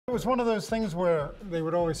It was one of those things where they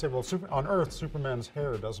would always say, well, on Earth, Superman's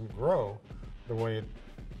hair doesn't grow the way it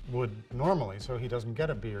would normally, so he doesn't get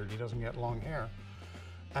a beard, he doesn't get long hair.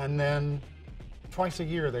 And then twice a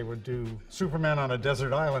year they would do Superman on a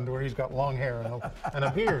desert island where he's got long hair and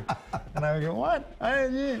a beard. And I would go, what?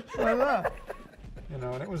 What's up? You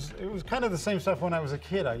know, and it was kind of the same stuff when I was a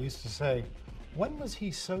kid. I used to say, when was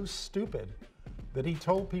he so stupid that he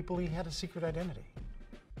told people he had a secret identity?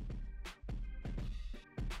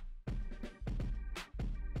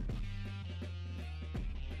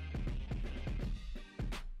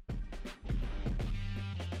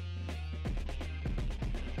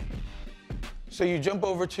 So you jump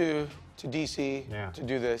over to DC to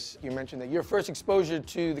do this. You mentioned that your first exposure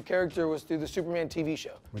to the character was through the Superman TV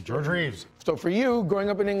show. With George Reeves. So for you, growing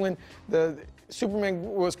up in England, the Superman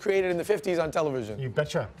was created in the 50s on television. You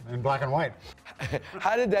betcha, in black and white.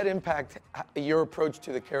 How did that impact your approach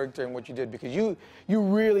to the character and what you did? Because you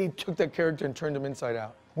really took that character and turned him inside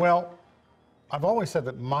out. Well, I've always said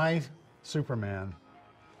that my Superman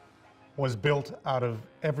was built out of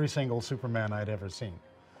every single Superman I'd ever seen.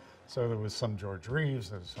 So there was some George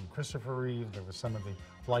Reeves, there was some Christopher Reeve, there was some of the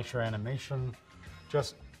Fleischer animation,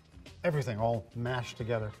 just everything all mashed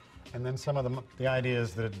together. And then some of the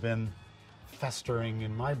ideas that had been festering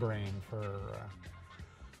in my brain for,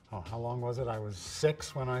 how long was it? I was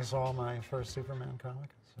 6 when I saw my first Superman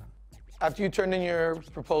comic. So. After you turned in your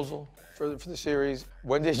proposal for the series,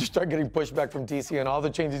 when did you start getting pushback from DC and all the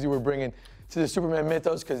changes you were bringing to the Superman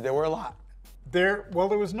mythos? Because there were a lot. Well,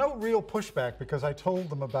 there was no real pushback because I told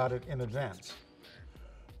them about it in advance.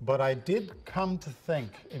 But I did come to think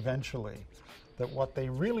eventually that what they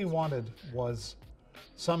really wanted was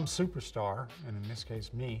some superstar, and in this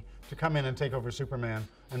case me, to come in and take over Superman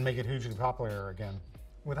and make it hugely popular again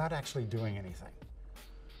without actually doing anything.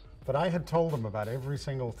 But I had told them about every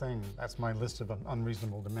single thing. That's my list of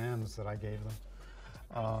unreasonable demands that I gave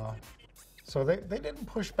them. So they didn't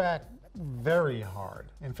push back very hard.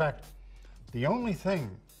 In fact, there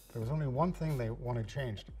was only one thing they wanted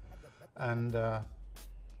changed. And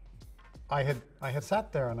I had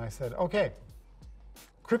sat there and I said, okay,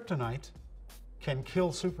 kryptonite can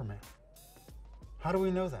kill Superman. How do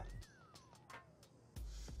we know that?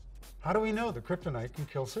 How do we know that kryptonite can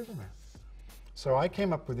kill Superman? So I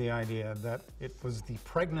came up with the idea that it was the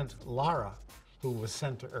pregnant Lara who was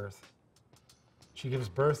sent to Earth. She gives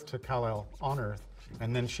birth to Kal-El on Earth,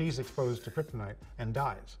 and then she's exposed to kryptonite and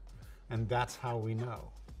dies. And that's how we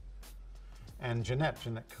know. And Jeanette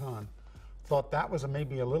Kahn, thought that was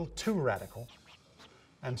maybe a little too radical.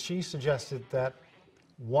 And she suggested that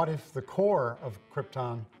what if the core of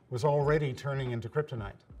Krypton was already turning into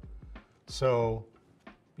kryptonite? So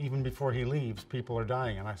even before he leaves, people are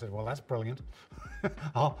dying. And I said, well, that's brilliant.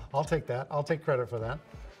 I'll take that. I'll take credit for that.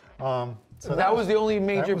 So that was the only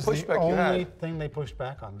major pushback you had? That was the only thing they pushed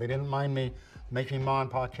back on. They didn't mind me making Ma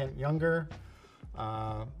and Pa Kent younger.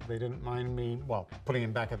 They didn't mind me, well, putting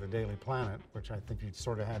him back at the Daily Planet, which I think he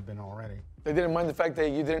sort of had been already. They didn't mind the fact that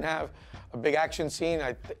you didn't have a big action scene,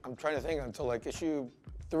 I'm trying to think, until like issue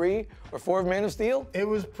 3 or 4 of Man of Steel? It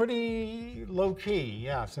was pretty low-key,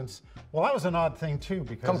 yeah, well, that was an odd thing, too,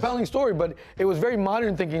 because... Compelling story, but it was very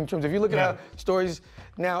modern thinking in terms of, if you look at how stories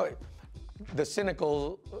now, the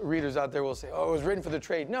cynical readers out there will say, oh, it was written for the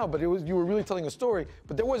trade. No, but you were really telling a story,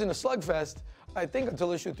 but there wasn't a slugfest, I think,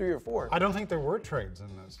 until issue 3 or 4. I don't think there were trades in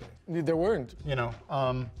those days. There weren't. You know,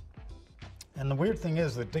 and the weird thing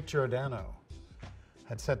is that Dick Giordano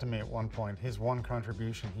had said to me at one point, his one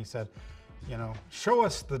contribution, he said, you know, show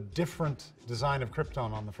us the different design of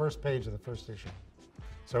Krypton on the first page of the first issue.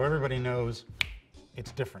 So everybody knows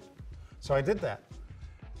it's different. So I did that.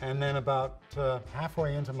 And then about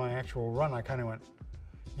halfway into my actual run, I kind of went,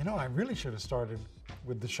 you know, I really should have started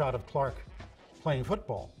with the shot of Clark playing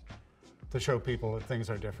football to show people that things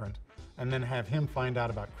are different, and then have him find out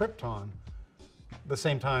about Krypton the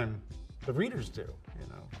same time the readers do, you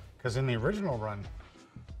know. Because in the original run,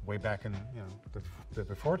 way back in, you know, the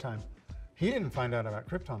before time, he didn't find out about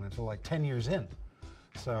Krypton until like 10 years in.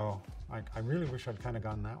 So I really wish I'd kind of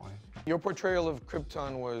gone that way. Your portrayal of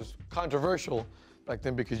Krypton was controversial back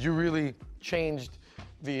then because you really changed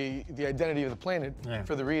the identity of the planet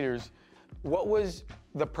for the readers. What was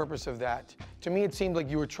the purpose of that? To me, it seemed like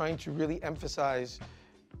you were trying to really emphasize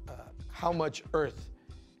how much Earth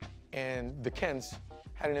and the Kents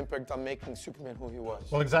had an impact on making Superman who he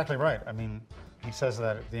was. Well, exactly right. I mean, he says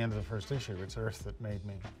that at the end of the first issue. It's Earth that made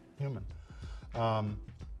me human.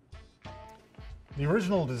 The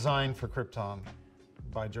original design for Krypton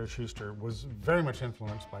by Joe Shuster was very much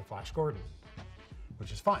influenced by Flash Gordon,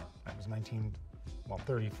 which is fine. That was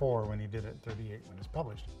 34 when he did it, 38 when it was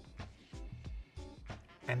published.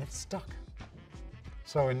 and it stuck.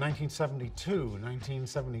 So in 1972,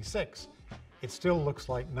 1976, it still looks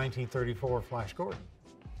like 1934 Flash Gordon.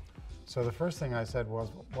 So the first thing I said was,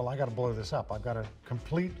 well, I got to blow this up. I've got to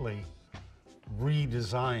completely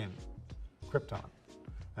redesign Krypton.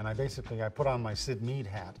 And I put on my Sid Mead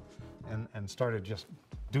hat and started just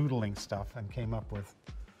doodling stuff and came up with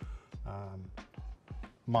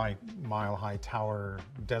my mile-high tower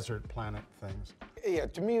desert planet things. Yeah,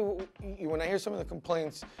 to me, when I hear some of the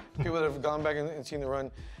complaints, people that have gone back and seen the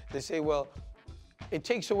run, they say, well, it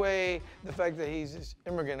takes away the fact that he's this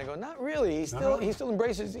immigrant. I go, not really. He still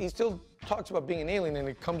embraces, he still talks about being an alien, and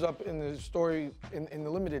it comes up in the story in the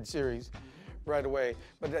limited series right away.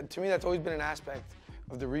 But to me, that's always been an aspect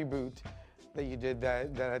of the reboot that you did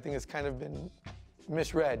that I think has kind of been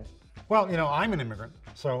misread. Well, you know, I'm an immigrant,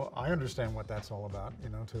 so I understand what that's all about, you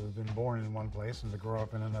know, to have been born in one place and to grow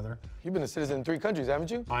up in another. You've been a citizen in 3 countries,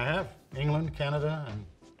 haven't you? I have. England, Canada, and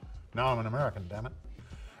now I'm an American, damn it.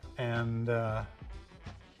 And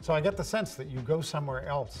so I get the sense that you go somewhere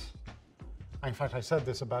else. In fact, I said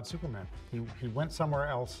this about Superman. He went somewhere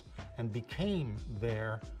else and became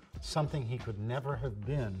there something he could never have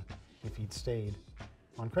been if he'd stayed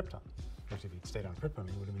on Krypton. Of course, if he'd stayed on Krypton,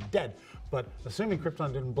 he would have been dead. But assuming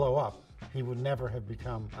Krypton didn't blow up, he would never have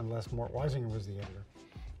become, unless Mort Weisinger was the editor,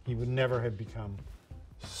 he would never have become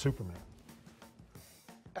Superman.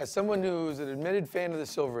 As someone who's an admitted fan of the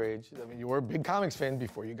Silver Age, I mean, you were a big comics fan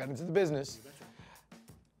before you got into the business.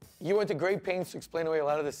 You went to great pains to explain away a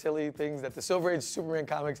lot of the silly things that the Silver Age Superman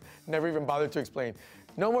comics never even bothered to explain.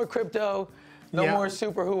 No more crypto, no more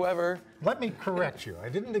super whoever. Let me correct you. I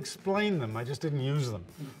didn't explain them, I just didn't use them.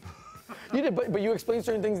 You did, but you explained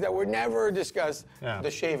certain things that were never discussed. Yeah.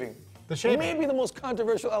 The shaving. The shaving. Maybe the most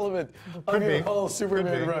controversial element of your whole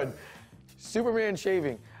Superman run. Superman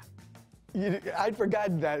shaving. I'd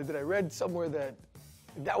forgotten that I read somewhere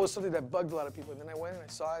that was something that bugged a lot of people. And then I went and I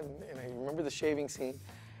saw it, and I remember the shaving scene.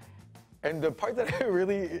 And the part that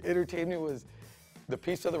really entertained me was the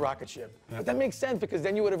piece of the rocket ship. Yeah. But that makes sense, because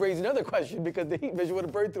then you would have raised another question, because the heat vision would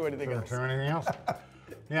have burned through anything else. Through anything else.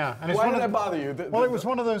 Yeah. And why did that bother you? Well, it was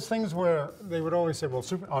one of those things where they would always say, well,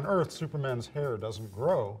 on Earth, Superman's hair doesn't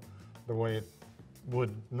grow the way it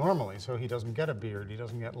would normally, so he doesn't get a beard, he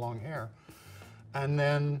doesn't get long hair. And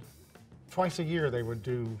then twice a year they would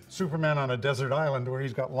do Superman on a desert island where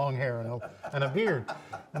he's got long hair and a beard.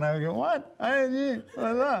 And I would go, what?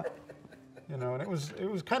 You know, and it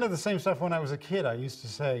was kind of the same stuff when I was a kid. I used to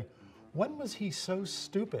say, when was he so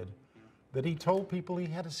stupid that he told people he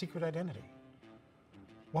had a secret identity?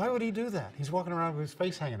 Why would he do that? He's walking around with his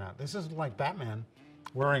face hanging out. This isn't like Batman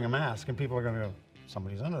wearing a mask and people are going to go,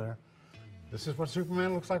 somebody's under there. This is what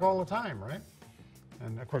Superman looks like all the time, right?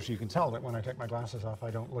 And of course you can tell that when I take my glasses off,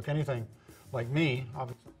 I don't look anything like me.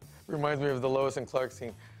 Reminds me of the Lois and Clark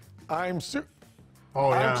scene. I'm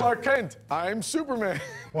yeah. Clark Kent. I'm Superman.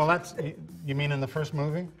 Well, you mean in the first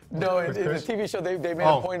movie? No, in the TV show, they made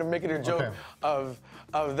a point of making a joke of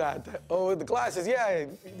that. Oh, the glasses, yeah,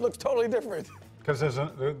 it looks totally different. Because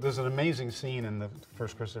there's an amazing scene in the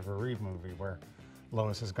first Christopher Reeve movie where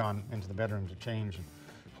Lois has gone into the bedroom to change, and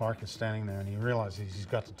Clark is standing there, and he realizes he's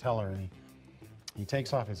got to tell her, and he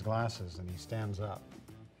takes off his glasses and he stands up.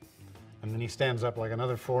 And then he stands up like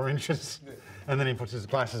another 4 inches, and then he puts his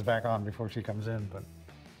glasses back on before she comes in. But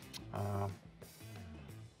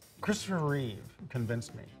Christopher Reeve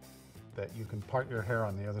convinced me that you can part your hair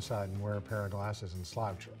on the other side and wear a pair of glasses and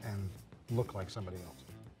slouch and look like somebody else.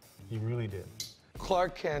 He really did.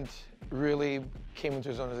 Clark Kent really came into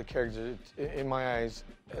his own as a character, in my eyes,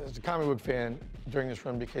 as a comic book fan during this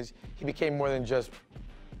run, because he became more than just,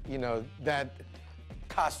 you know, that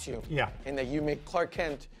costume. Yeah. And that you make Clark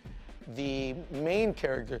Kent the main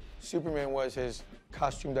character. Superman was his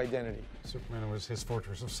costumed identity. Superman was his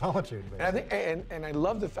fortress of solitude, basically. And I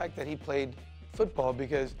love the fact that he played football,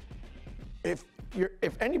 because if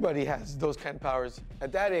anybody has those kind of powers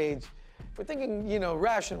at that age, if we're thinking, you know,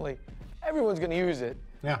 rationally, everyone's going to use it.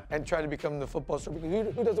 Yeah. And try to become the football star,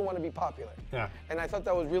 because who doesn't want to be popular? Yeah. And I thought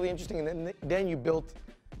that was really interesting, and then you built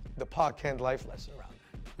the Pa Kent life lesson around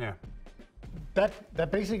that. Yeah.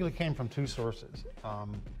 That basically came from 2 sources.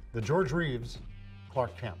 The George Reeves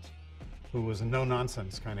Clark Kent, who was a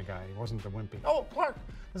no-nonsense kind of guy. He wasn't the wimpy, oh, Clark,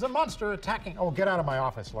 there's a monster attacking. Oh, get out of my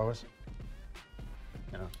office, Lois.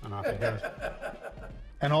 You know, and off he goes.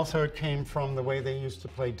 And also it came from the way they used to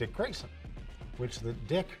play Dick Grayson, which the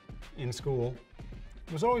Dick in school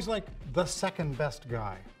was always like the second best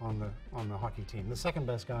guy on the hockey team, the second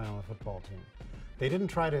best guy on the football team. They didn't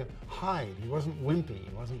try to hide. He wasn't wimpy.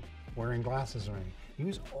 He wasn't wearing glasses or anything. He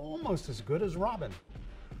was almost as good as Robin.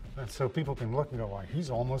 And so people can look and go, well, he's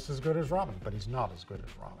almost as good as Robin, but he's not as good as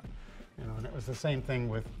Robin. You know, and it was the same thing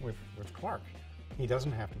with Clark. He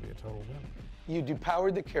doesn't have to be a total wimp. You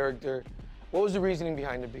depowered the character. What was the reasoning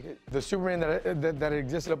behind it? Because the Superman that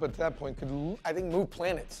existed up at that point could, I think, move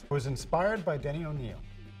planets. I was inspired by Denny O'Neil,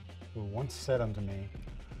 who once said unto me,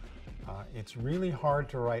 it's really hard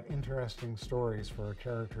to write interesting stories for a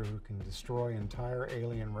character who can destroy entire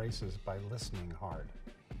alien races by listening hard.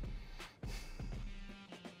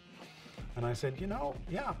 And I said, you know,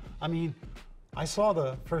 yeah, I mean, I saw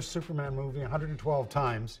the first Superman movie 112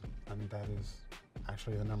 times, and that is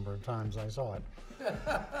actually the number of times I saw it.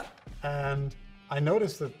 And I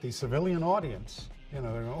noticed that the civilian audience, you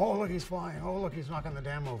know, they're going, oh, look, he's flying. Oh, look, he's knocking the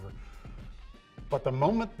dam over. But the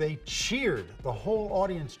moment they cheered, the whole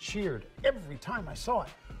audience cheered every time I saw it,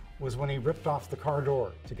 was when he ripped off the car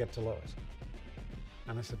door to get to Lois.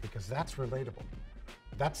 And I said, because that's relatable.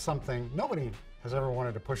 That's something, nobody has ever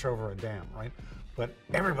wanted to push over a dam, right? But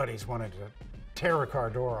everybody's wanted to tear a car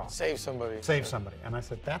door off. Save somebody. Save somebody. And I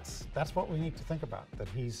said, that's what we need to think about, that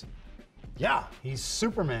he's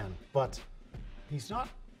Superman, but he's not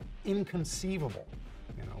inconceivable.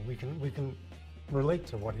 You know, we can relate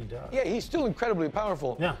to what he does. Yeah, he's still incredibly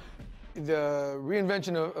powerful. Yeah. The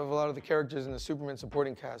reinvention of a lot of the characters in the Superman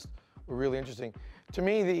supporting cast were really interesting. To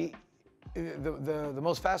me, the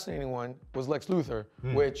most fascinating one was Lex Luthor,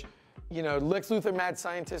 which, you know, Lex Luthor, mad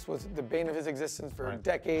scientist, was the bane of his existence for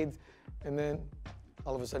decades, and then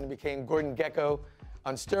all of a sudden became Gordon Gekko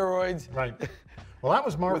on steroids. Right. Well, that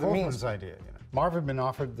was Marv Wolfman's idea. You know. Marv had been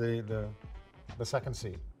offered the second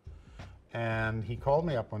seat. And he called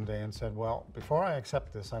me up one day and said, well, before I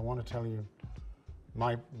accept this, I want to tell you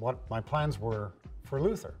what my plans were for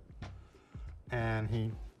Luthor. And he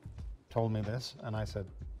told me this, and I said,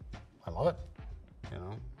 I love it. You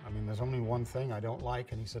know, I mean, there's only one thing I don't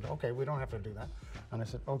like. And he said, okay, we don't have to do that. And I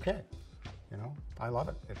said, okay, you know, I love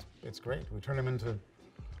it. It's great. We turned him into,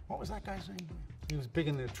 what was that guy's name? He was big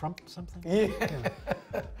into Trump something? Yeah.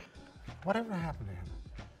 Yeah. Whatever happened to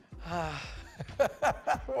him?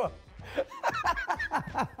 Well,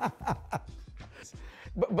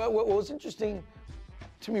 but what was interesting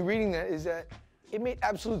to me reading that is that it made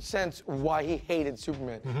absolute sense why he hated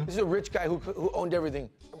Superman. This is a rich guy who owned everything.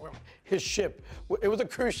 His ship, it was a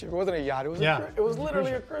cruise ship. It wasn't a yacht. It was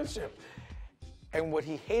literally a cruise ship. And what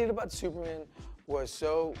he hated about Superman was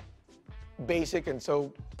so basic and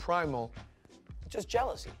so primal, just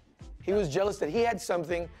jealousy. He was jealous that he had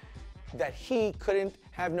something that he couldn't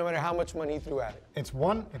have no matter how much money he threw at it. It's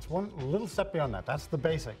one little step beyond that. That's the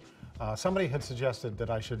basic. Somebody had suggested that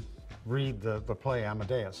I should read the play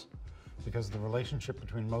Amadeus, because the relationship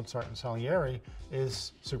between Mozart and Salieri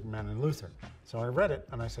is Superman and Luthor. So I read it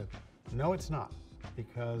and I said, no, it's not,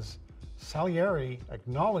 because Salieri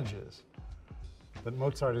acknowledges that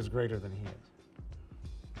Mozart is greater than he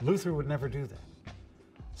is. Luthor would never do that.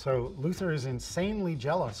 So Luthor is insanely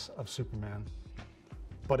jealous of Superman,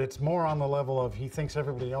 but it's more on the level of he thinks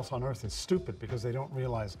everybody else on Earth is stupid because they don't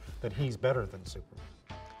realize that he's better than Superman.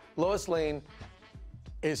 Lois Lane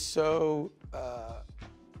is so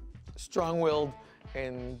strong-willed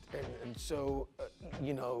and so,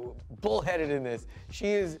 you know, bullheaded in this. She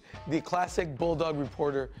is the classic bulldog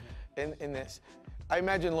reporter in this. I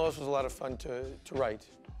imagine Lois was a lot of fun to write.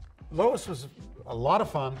 Lois was a lot of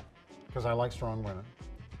fun because I like strong women,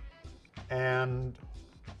 and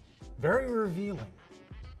very revealing,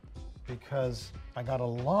 because I got a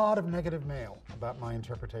lot of negative mail about my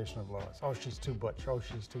interpretation of Lois. Oh, she's too butch. Oh,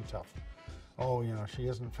 she's too tough. Oh, you know, she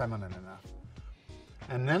isn't feminine enough.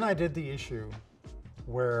 And then I did the issue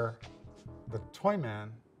where the Toyman,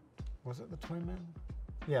 was it the Toyman?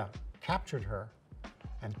 Yeah, captured her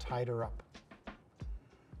and tied her up.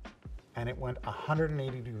 And it went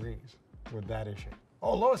 180 degrees with that issue.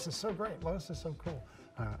 Oh, Lois is so great. Lois is so cool.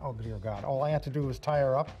 Oh, dear God. All I had to do was tie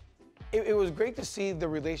her up. It was great to see the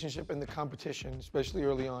relationship and the competition, especially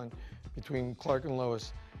early on, between Clark and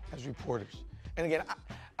Lois as reporters. And again,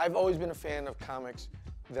 I've always been a fan of comics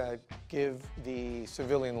that give the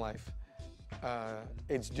civilian life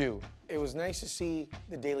its due. It was nice to see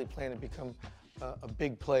the Daily Planet become a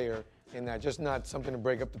big player in that, just not something to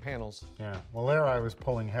break up the panels. Yeah, well, there I was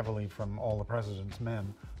pulling heavily from All the President's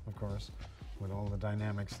Men, of course, with all the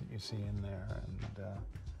dynamics that you see in there,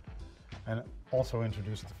 and it also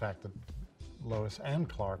introduced the fact that Lois and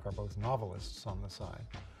Clark are both novelists on the side,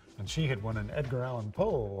 and she had won an Edgar Allan Poe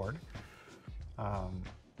Award. What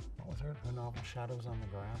was her novel, Shadows on the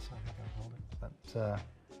Grass, I think I called it. But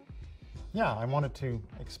yeah, I wanted to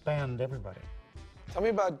expand everybody. Tell me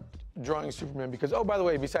about drawing Superman, because, oh, by the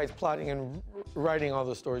way, besides plotting and writing all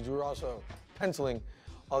those stories, you were also penciling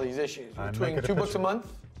all these issues. You were doing 2 books a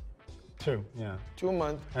month? 2, yeah. 2 a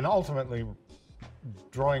month. And ultimately,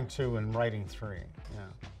 drawing 2 and writing 3, yeah.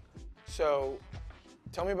 So,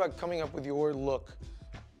 tell me about coming up with your look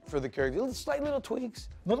for the character. Slight little tweaks.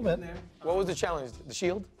 A little bit. What was the challenge? The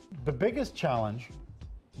shield? The biggest challenge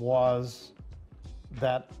was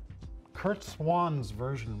that Kurt Swan's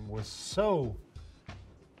version was so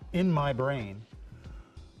in my brain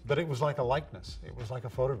that it was like a likeness. It was like a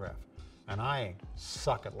photograph. And I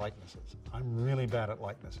suck at likenesses. I'm really bad at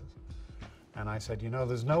likenesses. And I said, you know,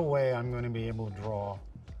 there's no way I'm going to be able to draw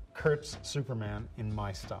Kurt's Superman in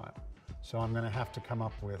my style. So I'm going to have to come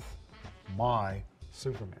up with my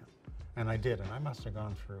Superman. And I did, and I must have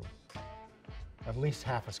gone through at least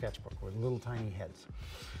half a sketchbook with little tiny heads.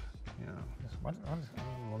 You know, what is,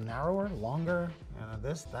 a little narrower, longer,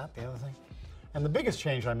 this, that, the other thing. And the biggest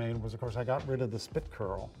change I made was, of course, I got rid of the spit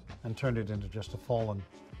curl and turned it into just a fallen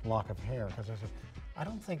lock of hair, because I said, I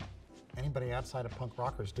don't think anybody outside of punk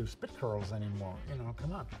rockers do spit curls anymore. You know,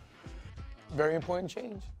 come on. Very important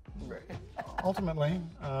change. Ultimately,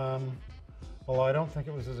 although I don't think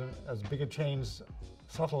it was as big a change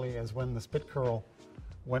subtly as when the spit curl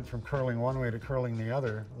went from curling one way to curling the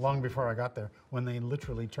other, long before I got there, when they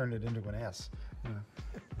literally turned it into an S. You know.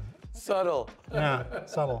 Subtle. Yeah,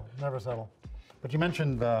 subtle, never subtle. But you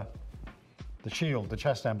mentioned the shield, the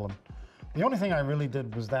chest emblem. The only thing I really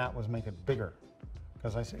did was make it bigger,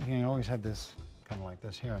 because I said, you always had this kind of like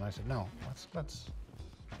this here, and I said, no, let's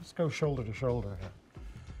go shoulder to shoulder here.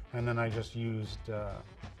 And then I just used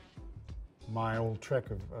my old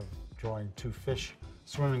trick of drawing 2 fish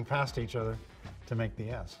swimming past each other to make the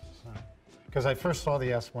S. Because I first saw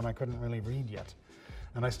the S when I couldn't really read yet.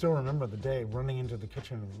 And I still remember the day running into the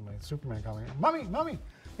kitchen with my Superman comic, Mommy, Mommy,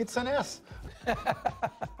 it's an S.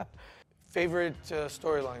 Favorite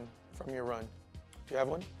storyline from your run? Do you have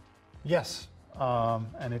one? Yes,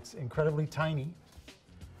 and it's incredibly tiny.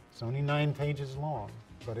 It's only 9 pages long,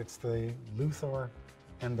 but it's the Luthor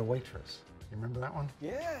and the waitress. You remember that one?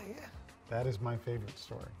 Yeah, yeah. That is my favorite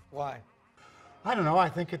story. Why? I don't know, I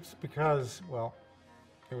think it's because, well,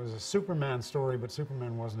 it was a Superman story, but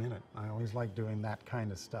Superman wasn't in it. I always liked doing that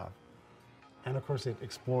kind of stuff. And of course it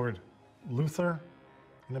explored Luthor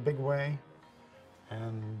in a big way,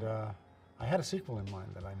 and I had a sequel in mind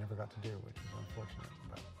that I never got to do, which was unfortunate.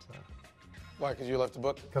 But, why, because you left the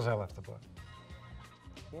book? Because I left the book.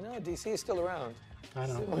 You know, DC is still around. I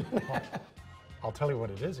know. I'll tell you what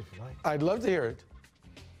it is if you like. I'd love to hear it.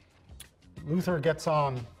 Luthor gets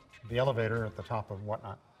on the elevator at the top of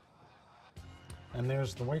whatnot, and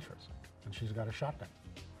there's the waitress, and she's got a shotgun.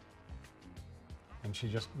 And she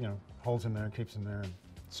just, holds him there and keeps him there, and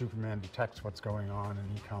Superman detects what's going on, and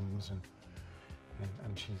he comes, and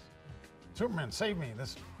she's, Superman, save me,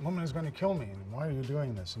 this woman is going to kill me, and why are you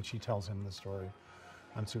doing this? And she tells him the story,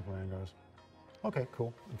 and Superman goes, okay,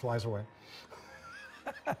 cool, and flies away.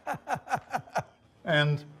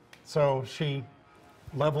 And so she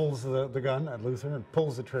levels the gun at Luthor and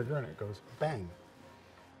pulls the trigger, and it goes bang.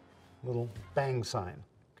 Little bang sign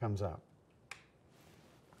comes out.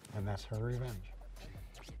 And that's her revenge.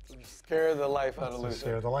 Scare the life out of Luthor.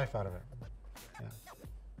 Scare the life out of it. Yeah.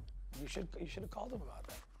 You should have called him about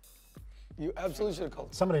that. You absolutely should have called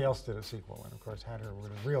him. Somebody else did a sequel and of course had her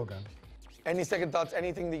with a real gun. Any second thoughts,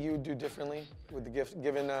 anything that you would do differently with the gift,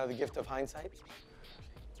 given the gift of hindsight?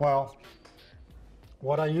 Well,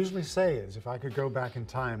 what I usually say is, if I could go back in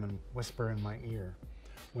time and whisper in my ear,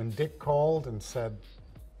 when Dick called and said,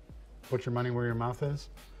 put your money where your mouth is,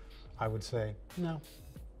 I would say, no.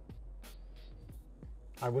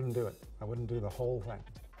 I wouldn't do it. I wouldn't do the whole thing.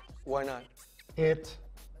 Why not? It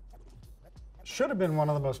should have been one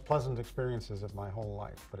of the most pleasant experiences of my whole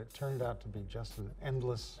life, but it turned out to be just an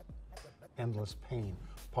endless pain.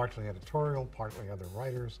 Partly editorial, partly other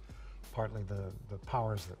writers, partly the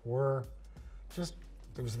powers that were. Just,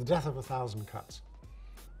 it was the death of 1,000 cuts.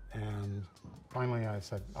 And finally I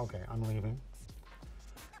said, okay, I'm leaving.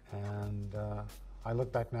 And I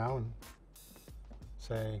look back now and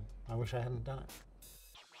say, I wish I hadn't done it.